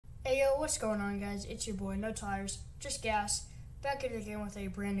Hey yo, what's going on guys? It's your boy No Tires, Just Gas, back at it again with a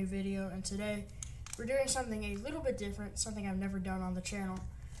brand new video, and today we're doing something a little bit different, something I've never done on the channel.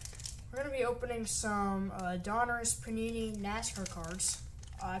 We're going to be opening some Donruss Panini Nascar cards.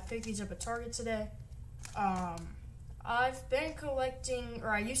 I picked these up at Target today. I've been collecting, or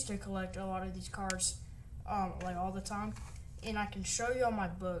I used to collect a lot of these cards, like all the time, and I can show you on my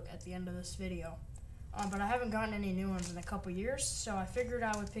book at the end of this video. But I haven't gotten any new ones in a couple years, so I figured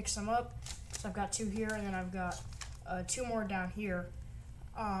I would pick some up. So I've got two here, and then I've got two more down here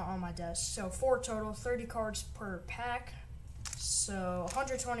on my desk. So 4 total, 30 cards per pack. So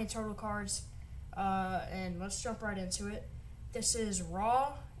 120 total cards, and let's jump right into it. This is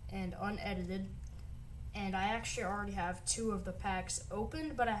raw and unedited, and I actually already have 2 of the packs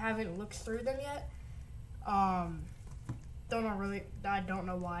opened, but I haven't looked through them yet. I don't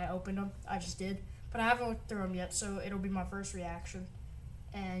know why I opened them. I just did. But I haven't looked through them yet, so it'll be my first reaction.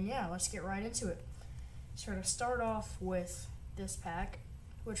 And yeah, let's get right into it. So we're going to start off with this pack,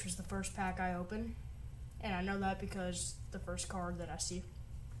 which was the first pack I opened. And I know that because the first card that I see.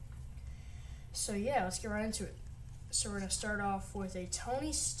 So yeah, let's get right into it. So we're going to start off with a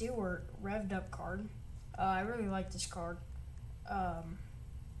Tony Stewart revved up card. I really like this card.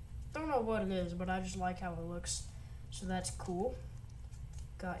 Don't know what it is, but I just like how it looks. So that's cool.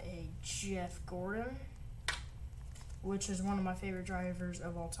 Got a Jeff Gordon, which is one of my favorite drivers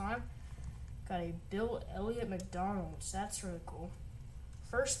of all time. Got a Bill Elliott McDonald's. That's really cool.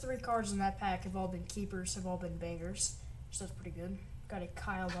 First 3 cards in that pack have all been keepers, have all been bangers, so that's pretty good. Got a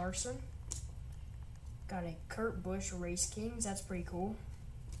Kyle Larson. Got a Kurt Busch Race Kings. That's pretty cool.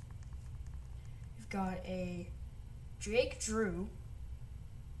 We've got a Jake Drew.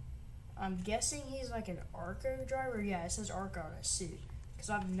 I'm guessing he's like an ARCA driver. Yeah, it says ARCA on his suit, because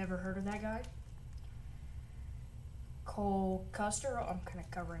I've never heard of that guy. Cole Custer. I'm kind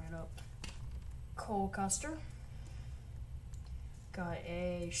of covering it up. Cole Custer. Got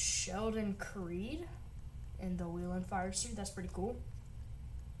a Sheldon Creed in the Wheel and Fire suit. That's pretty cool.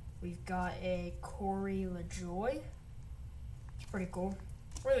 We've got a Corey LaJoie. It's pretty cool.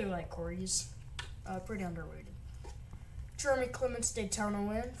 Really like Corey's. Pretty underrated. Jeremy Clements Daytona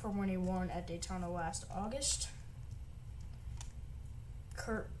win for when he won at Daytona last August.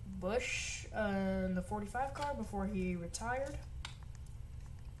 Kurt Busch in the 45 car before he retired.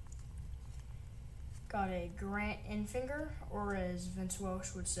 Got a Grant Enfinger, or as Vince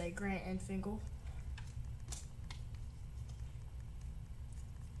Welsh would say, Grant Enfingle.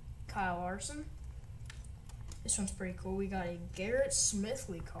 Kyle Larson. This one's pretty cool. We got a Garrett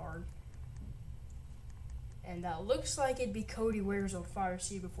Smithley card. And that looks like it'd be Cody Ware's old fire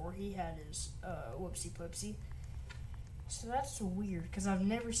suit before he had his whoopsie poopsie. So that's weird, because I've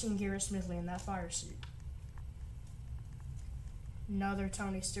never seen Garrett Smithley in that fire suit. Another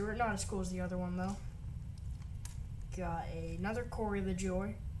Tony Stewart, not as cool as the other one though. Got another Corey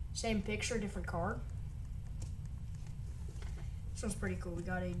LaJoie. Same picture, different card. This one's pretty cool. We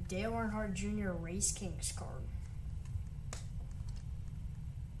got a Dale Earnhardt Jr. Race Kings card.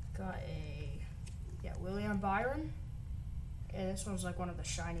 Got a William Byron. And this one's like one of the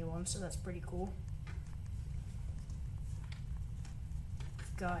shiny ones, so that's pretty cool.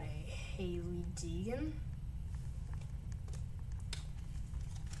 Got a Haley Deegan.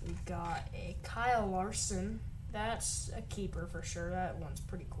 We got a Kyle Larson. That's a keeper for sure. That one's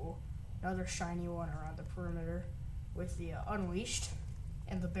pretty cool. Another shiny one around the perimeter with the Unleashed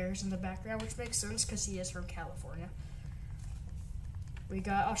and the Bears in the background, which makes sense because he is from California. We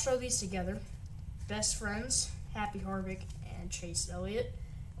got, I'll show these together. Best Friends, Happy Harvick and Chase Elliott.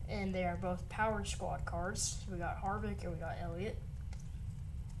 And they are both Power Squad cards. So we got Harvick and we got Elliott.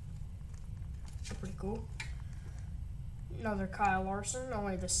 Pretty cool. Another Kyle Larson,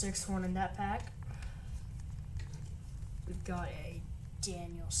 only the 6th one in that pack. We've got a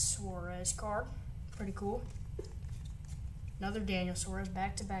Daniel Suarez card. Pretty cool. Another Daniel Suarez,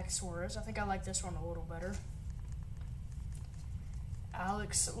 back-to-back Suarez. I think I like this one a little better.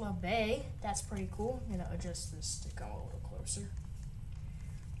 Alex LeBay, that's pretty cool. I'm going to adjust this to come a little closer.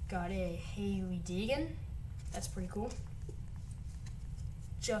 Got a Haley Deegan. That's pretty cool.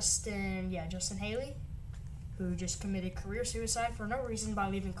 Justin Haley, who just committed career suicide for no reason by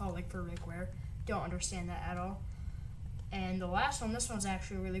leaving college for Rick Ware. Don't understand that at all. And the last one, this one's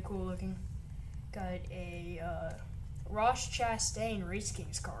actually really cool looking. Got a Ross Chastain Race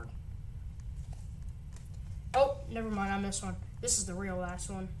Kings card. Oh, never mind, I missed one. This is the real last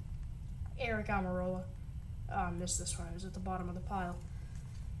one. Eric Almirola. I missed this one. It was at the bottom of the pile.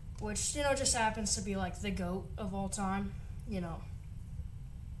 Which, just happens to be like the GOAT of all time.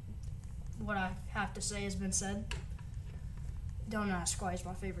 What I have to say has been said. Don't ask why he's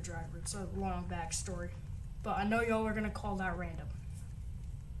my favorite driver. It's a long backstory. But I know y'all are going to call that random.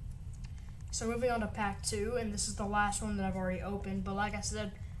 So moving on to pack 2, and this is the last one that I've already opened. But like I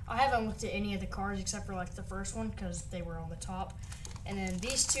said, I haven't looked at any of the cards except for like the first one because they were on the top. And then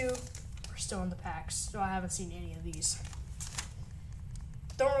these two are still in the packs, so I haven't seen any of these.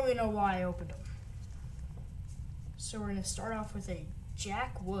 Don't really know why I opened them. So we're going to start off with a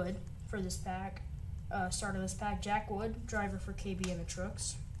Jack Wood for this pack. Start of this pack, Jack Wood, driver for KBM and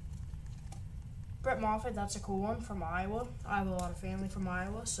Trucks. Brett Moffitt, that's a cool one from Iowa. I have a lot of family from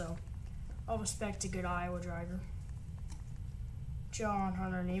Iowa, so I'll respect a good Iowa driver. John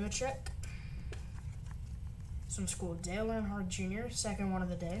Hunter Nemechek. Some school, Dale Earnhardt Jr., second one of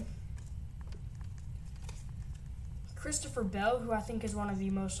the day. Christopher Bell, who I think is one of the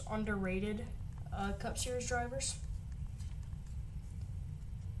most underrated Cup Series drivers.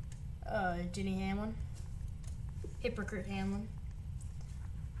 Denny Hamlin. Hypocrite Hamlin.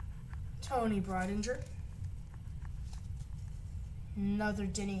 Tony Breidinger. Another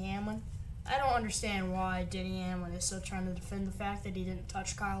Denny Hamlin. I don't understand why Denny Hamlin is still trying to defend the fact that he didn't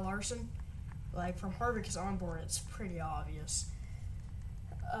touch Kyle Larson. Like, from Harvick's onboard, it's pretty obvious.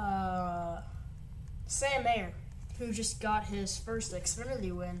 Sam Mayer, who just got his first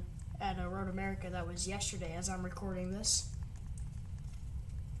Xfinity win at Road America. That was yesterday as I'm recording this.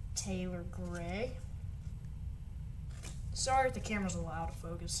 Taylor Gray. Sorry if the camera's a little out of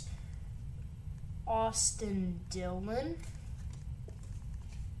focus. Austin Dillon.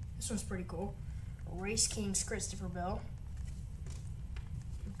 This one's pretty cool. Race Kings Christopher Bell.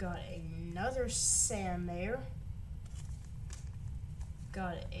 We've got another Sam Mayer.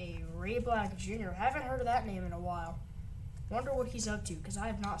 Got a Ray Black Jr. Haven't heard of that name in a while. Wonder what he's up to, because I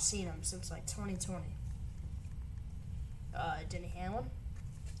have not seen him since like 2020. Denny Hamlin.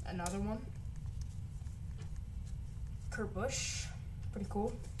 Another one. Kurt Busch. Pretty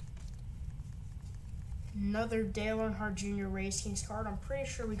cool. Another Dale Earnhardt Jr. Race Kings card. I'm pretty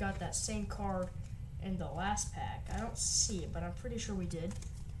sure we got that same card in the last pack. I don't see it, but I'm pretty sure we did.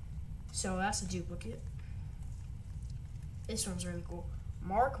 So that's a duplicate. This one's really cool.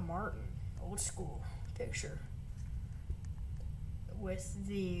 Mark Martin, old school picture. With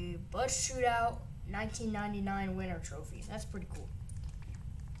the Bud Shootout 1999 winner trophy. That's pretty cool.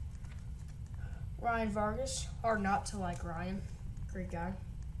 Ryan Vargas. Hard not to like Ryan. Great guy.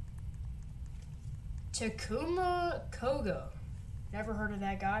 Takuma Koga. Never heard of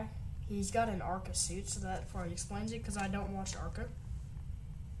that guy. He's got an ARCA suit, so that probably explains it, because I don't watch ARCA.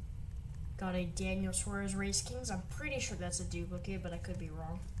 Got a Daniel Suarez Race Kings. I'm pretty sure that's a duplicate, but I could be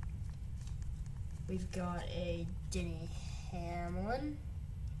wrong. We've got a Denny Hamlin.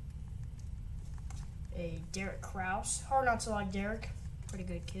 A Derek Kraus. Hard not to like Derek. Pretty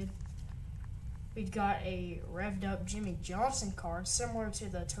good kid. We've got a revved up Jimmy Johnson card, similar to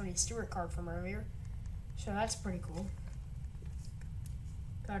the Tony Stewart card from earlier. So that's pretty cool.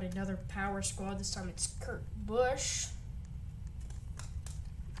 Got another Power Squad. This time it's Kurt Busch.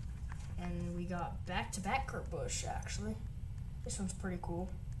 And we got back-to-back Kurt Busch, actually. This one's pretty cool.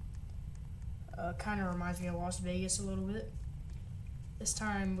 Kind of reminds me of Las Vegas a little bit. This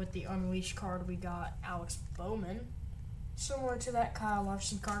time with the Unleashed card, we got Alex Bowman. Similar to that Kyle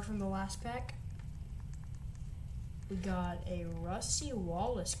Larson card from the last pack. We got a Rusty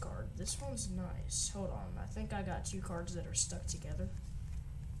Wallace card. This one's nice. Hold on. I think I got two cards that are stuck together.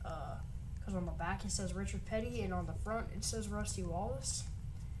 Because on the back it says Richard Petty, and on the front it says Rusty Wallace.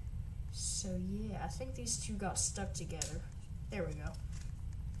 So yeah, I think these two got stuck together. There we go.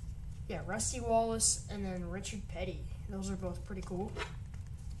 Yeah, Rusty Wallace and then Richard Petty. Those are both pretty cool.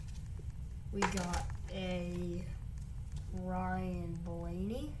 We got a Ryan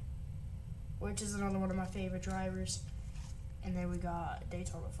Blaney, which is another one of my favorite drivers. And then we got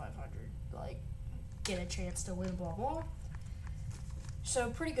Daytona 500. Like, get a chance to win, blah, blah. So,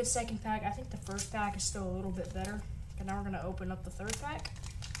 pretty good second pack. I think the first pack is still a little bit better. And now we're going to open up the third pack.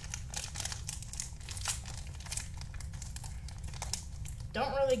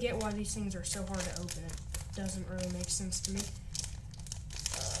 Don't really get why these things are so hard to open. It doesn't really make sense to me.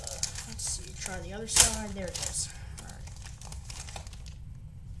 Let's see. Try the other side. There it is.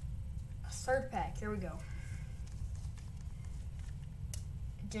 Third pack, here we go.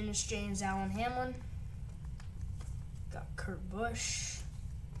 Dennis James, Allen Hamlin. Got Kurt Busch.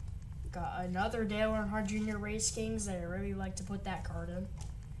 Got another Dale Earnhardt Jr. Race Kings that I really like to put that card in.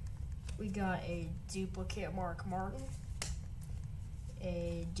 We got a duplicate Mark Martin.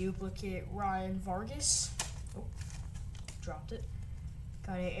 A duplicate Ryan Vargas. Oh, dropped it.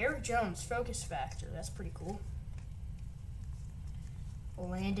 Got a Eric Jones Focus Factor. That's pretty cool.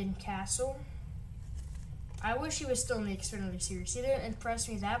 Landon Castle. I wish he was still in the Xfinity Series. He didn't impress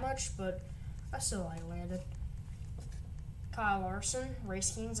me that much, but I still like Landon. Kyle Larson,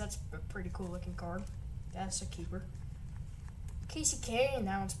 Race Kings, that's a pretty cool looking card. That's a keeper. Casey Kane,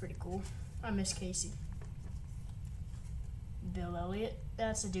 that one's pretty cool. I miss Casey. Bill Elliott,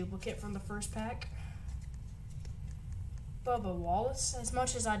 that's a duplicate from the first pack. Bubba Wallace, as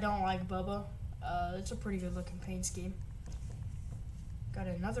much as I don't like Bubba, it's a pretty good looking paint scheme. Got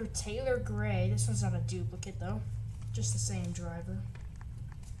another Taylor Gray. This one's not a duplicate though, just the same driver.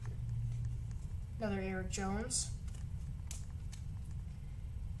 Another Eric Jones.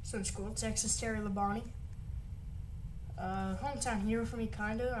 This one's cool. Texas Terry Labonte. Hometown hero for me,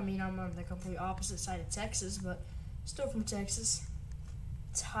 kinda. I mean, I'm on the complete opposite side of Texas, but still from Texas.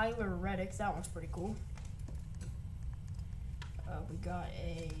 Tyler Reddick. That one's pretty cool. We got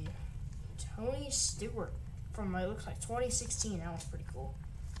a Tony Stewart from, it looks like 2016. That one's pretty cool.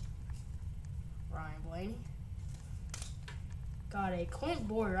 Ryan Blaney. Got a Clint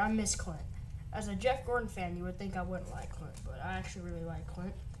Boyer. I miss Clint. As a Jeff Gordon fan, you would think I wouldn't like Clint, but I actually really like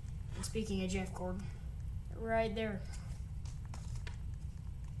Clint. And speaking of Jeff Gordon, right there.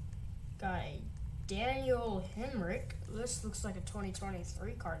 Got a Daniel Hemrick. This looks like a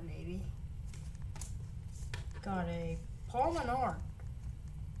 2023 card, maybe. Got a Paul Menard.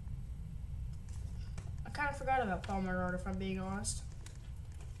 I kind of forgot about Paul Menard, if I'm being honest.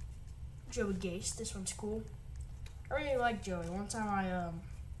 Joey Gase. This one's cool. I really like Joey. One time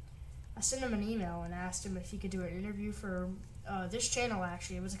I sent him an email and asked him if he could do an interview for this channel,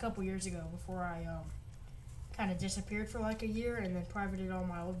 actually. It was a couple years ago before I kind of disappeared for like a year and then privated all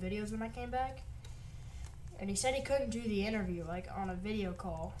my old videos when I came back. And he said he couldn't do the interview like on a video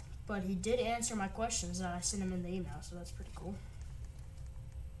call, but he did answer my questions that I sent him in the email, so that's pretty cool.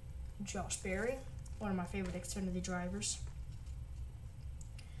 Josh Berry, one of my favorite Xfinity drivers.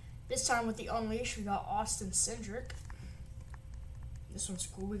 This time with the Unleash, we got Austin Cindric. This one's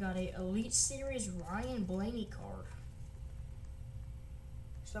cool. We got a Elite Series Ryan Blaney card.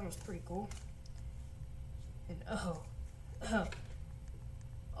 So that one's pretty cool. And oh,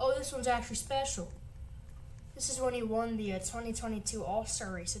 this one's actually special. This is when he won the 2022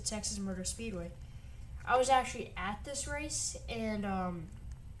 All-Star race at Texas Motor Speedway. I was actually at this race, and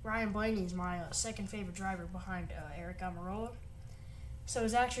Ryan Blaney is my second favorite driver behind Eric Almirola. So it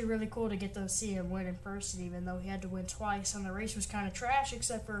was actually really cool to get to see him win in person, even though he had to win twice, and the race was kind of trash,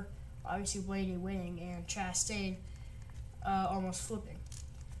 except for obviously Blaney winning and Chastain almost flipping.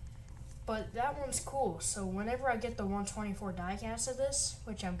 But that one's cool. So whenever I get the 124 diecast of this,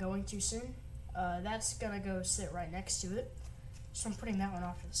 which I'm going to soon, that's going to go sit right next to it. So I'm putting that one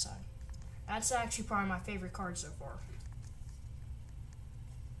off to the side. That's actually probably my favorite card so far.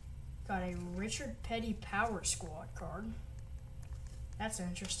 Got a Richard Petty Power Squad card. That's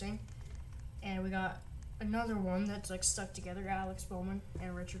interesting. And we got another one that's like stuck together, Alex Bowman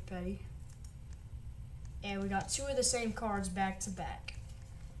and Richard Petty. And we got two of the same cards back to back.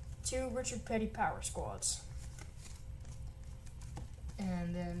 Two Richard Petty Power Squads.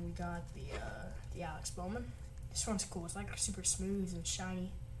 And then we got the Alex Bowman. This one's cool. It's like super smooth and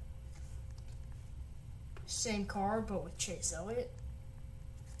shiny. Same card, but with Chase Elliott.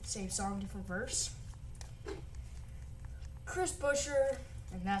 Same song, different verse. Chris Buescher,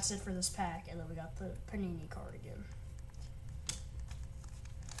 and that's it for this pack. And then we got the Panini card again.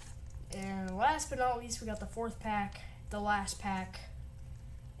 And last but not least, we got the fourth pack, the last pack.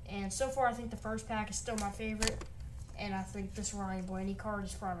 And so far, I think the first pack is still my favorite. And I think this Ryan Blaney card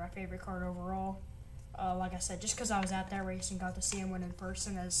is probably my favorite card overall. Like I said, just because I was at that race and got to see him win in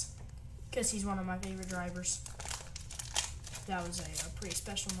person, because he's one of my favorite drivers. That was a pretty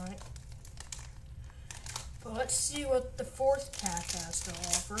special night. But let's see what the fourth pack has to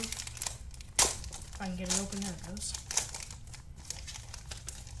offer. If I can get it open, there it goes.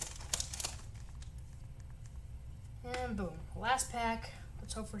 And boom, last pack.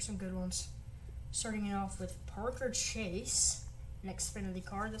 Let's hope for some good ones. Starting it off with Parker Chase, an Xfinity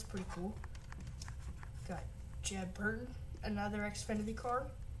card. That's pretty cool. Got Jeb Burton, another Xfinity card.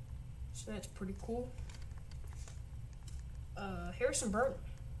 So that's pretty cool. Harrison Burton.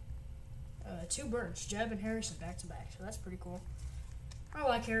 Two Burtons, Jeb and Harrison back to back. So that's pretty cool. I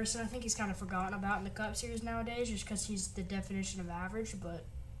like Harrison. I think he's kind of forgotten about in the Cup Series nowadays just because he's the definition of average, but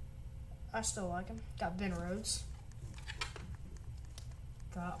I still like him. Got Ben Rhodes.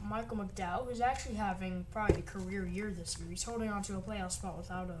 Got Michael McDowell, who's actually having probably a career year this year. He's holding on to a playoff spot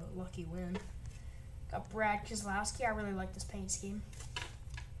without a lucky win. Got Brad Keselowski. I really like this paint scheme.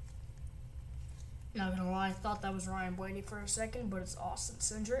 Not gonna lie, I thought that was Ryan Blaney for a second, but it's Austin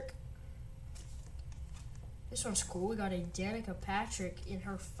Cindric. This one's cool. We got a Danica Patrick in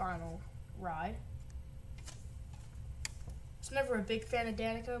her final ride. was never a big fan of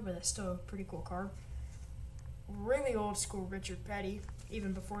Danica, but it's still a pretty cool card. Really old school Richard Petty,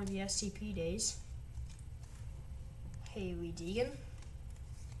 even before the STP days. Haley Deegan.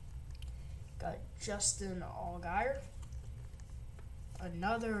 Got Justin Allgaier.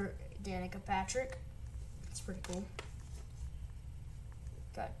 Another Danica Patrick. That's pretty cool.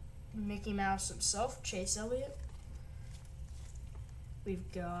 Got Mickey Mouse himself, Chase Elliott.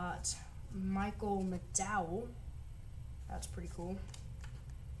 We've got Michael McDowell. That's pretty cool.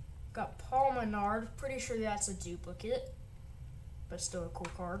 Got Paul Menard. Pretty sure that's a duplicate, but still a cool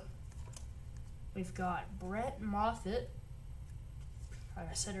card. We've got Brett Moffitt. Like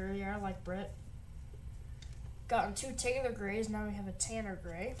I said earlier, I like Brett. Gotten 2 Taylor Grays. Now we have a Tanner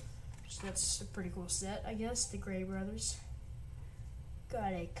Gray. So that's a pretty cool set, I guess. The Gray brothers.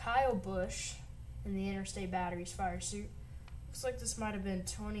 Got a Kyle Busch in the Interstate Batteries fire suit. Looks like this might have been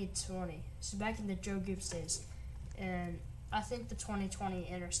 2020. This is back in the Joe Gibbs days. And I think the 2020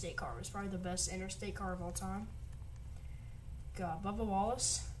 Interstate car was probably the best Interstate car of all time. Got Bubba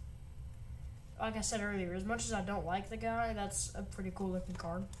Wallace. Like I said earlier, as much as I don't like the guy, that's a pretty cool looking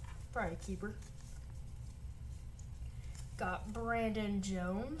card. Probably a keeper. Got Brandon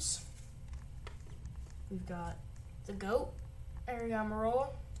Jones. We've got the GOAT, Aric Almirola.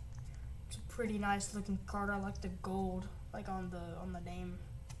 It's a pretty nice looking card. I like the gold, like on the name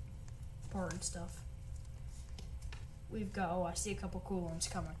part and stuff. We've got, I see a couple cool ones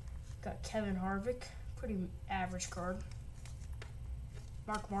coming. Got Kevin Harvick, pretty average card.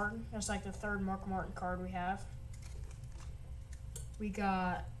 Mark Martin, that's like the 3rd Mark Martin card we have. We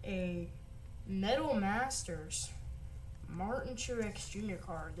got a Metal Masters Martin Truex Jr.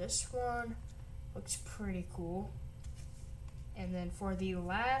 card. This one looks pretty cool. And then for the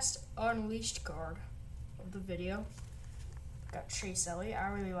last Unleashed card of the video, got Chase Elliott. I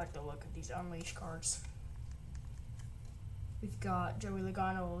really like the look of these Unleashed cards. We've got Joey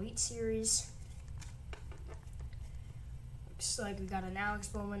Logano Elite Series. Looks like we got an Alex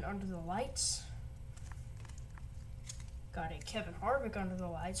Bowman Under the Lights. Got a Kevin Harvick Under the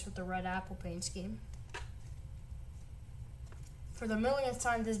Lights with the red apple paint scheme. For the millionth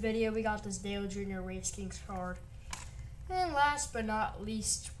time this video, we got this Dale Jr. Race Kings card. And last but not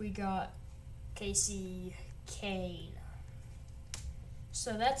least, we got Casey Kane.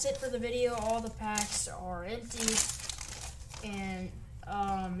 So that's it for the video. All the packs are empty. And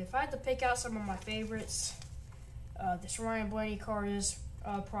if I had to pick out some of my favorites, this Ryan Blaney card is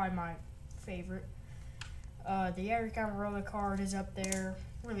probably my favorite. The Aric Almirola card is up there.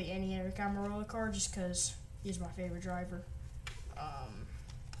 Really any Aric Almirola card, just because he's my favorite driver.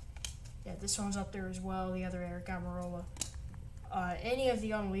 Yeah, this one's up there as well, the other Aric Almirola. Any of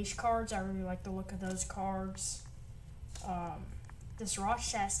the Unleashed cards, I really like the look of those cards. This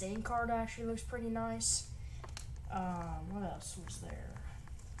Ross Chastain card actually looks pretty nice. What else was there?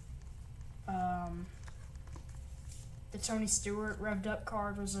 The Tony Stewart revved up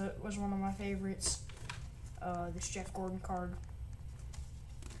card was one of my favorites. This Jeff Gordon card.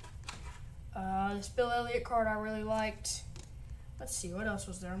 This Bill Elliott card I really liked. Let's see, what else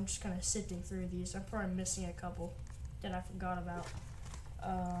was there? I'm just kind of sifting through these. I'm probably missing a couple that I forgot about.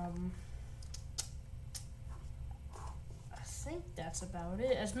 I think that's about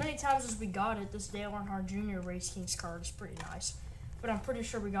it. As many times as we got it, this Dale Earnhardt Jr. Race Kings card is pretty nice. But I'm pretty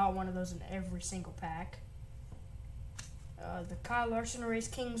sure we got one of those in every single pack. The Kyle Larson Race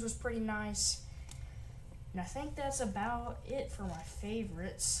Kings was pretty nice. And I think that's about it for my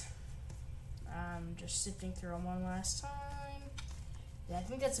favorites. I'm just sifting through them one last time. Yeah, I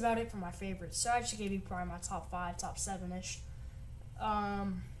think that's about it for my favorites. So I just gave you probably my top 5, top 7-ish.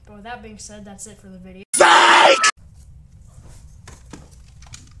 But with that being said, that's it for the video.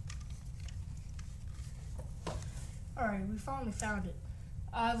 Alright, we finally found it.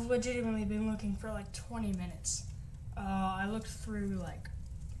 I've legitimately been looking for like 20 minutes. I looked through like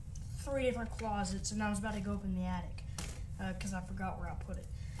 3 different closets and I was about to go up in the attic because I forgot where I put it.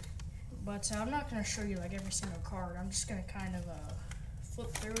 But I'm not going to show you like every single card. I'm just going to kind of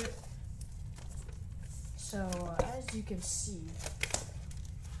flip through it. So as you can see,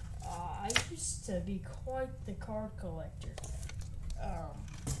 I used to be quite the card collector.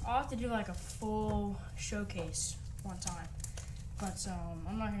 I'll have to do like a full showcase one time. But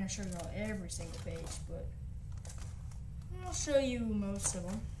I'm not going to show you all every single page, but I'll show you most of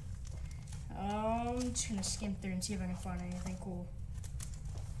them. I'm just going to skim through and see if I can find anything cool.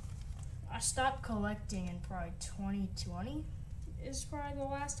 I stopped collecting in probably 2020 is probably the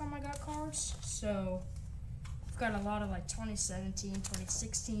last time I got cards. So I've got a lot of like 2017,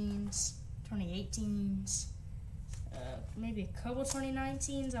 2016s, 2018s, maybe a couple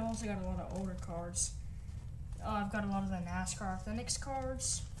 2019s. I've also got a lot of older cards. I've got a lot of the Nascar Authentics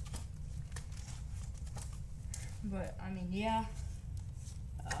cards. But, I mean, yeah.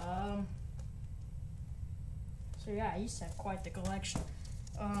 So, yeah, I used to have quite the collection.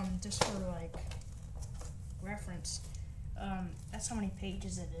 Just for, like, reference. That's how many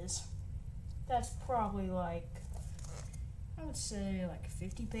pages it is. That's probably, like, I would say, like,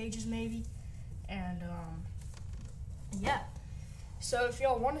 50 pages, maybe. And, yeah. So, if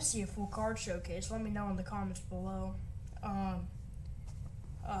y'all want to see a full card showcase, let me know in the comments below.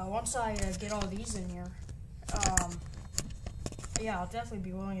 Once I get all these in here, yeah, I'll definitely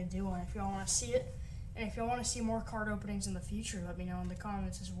be willing to do one if y'all want to see it. And if y'all want to see more card openings in the future, let me know in the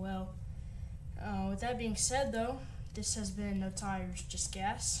comments as well. With that being said, though, this has been No Tires, Just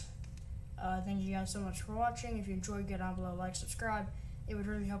Gas. Thank you guys so much for watching. If you enjoyed, get down below, like, subscribe. It would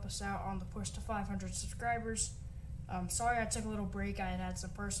really help us out on the push to 500 subscribers. Sorry I took a little break. I had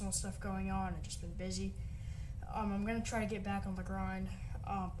some personal stuff going on and just been busy. I'm going to try to get back on the grind.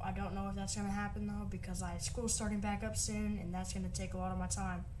 I don't know if that's going to happen, though, because I have school starting back up soon, and that's going to take a lot of my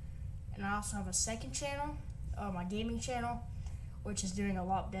time. And I also have a second channel, my gaming channel, which is doing a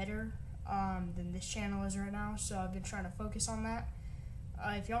lot better than this channel is right now, so I've been trying to focus on that.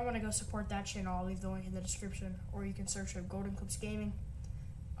 If y'all want to go support that channel, I'll leave the link in the description, or you can search up Golden Clips Gaming.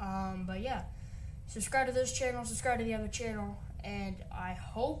 But yeah, subscribe to this channel, subscribe to the other channel, and I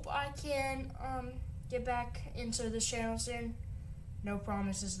hope I can get back into this channel soon. No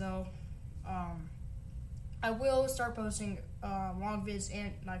promises, though. I will start posting long vids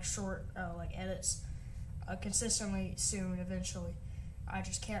and like short like edits consistently soon, eventually. I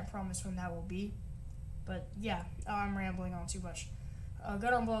just can't promise when that will be. But yeah, I'm rambling on too much.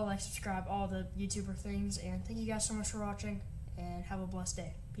 Go down below, like, subscribe, all the YouTuber things, and thank you guys so much for watching, and have a blessed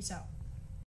day. Peace out.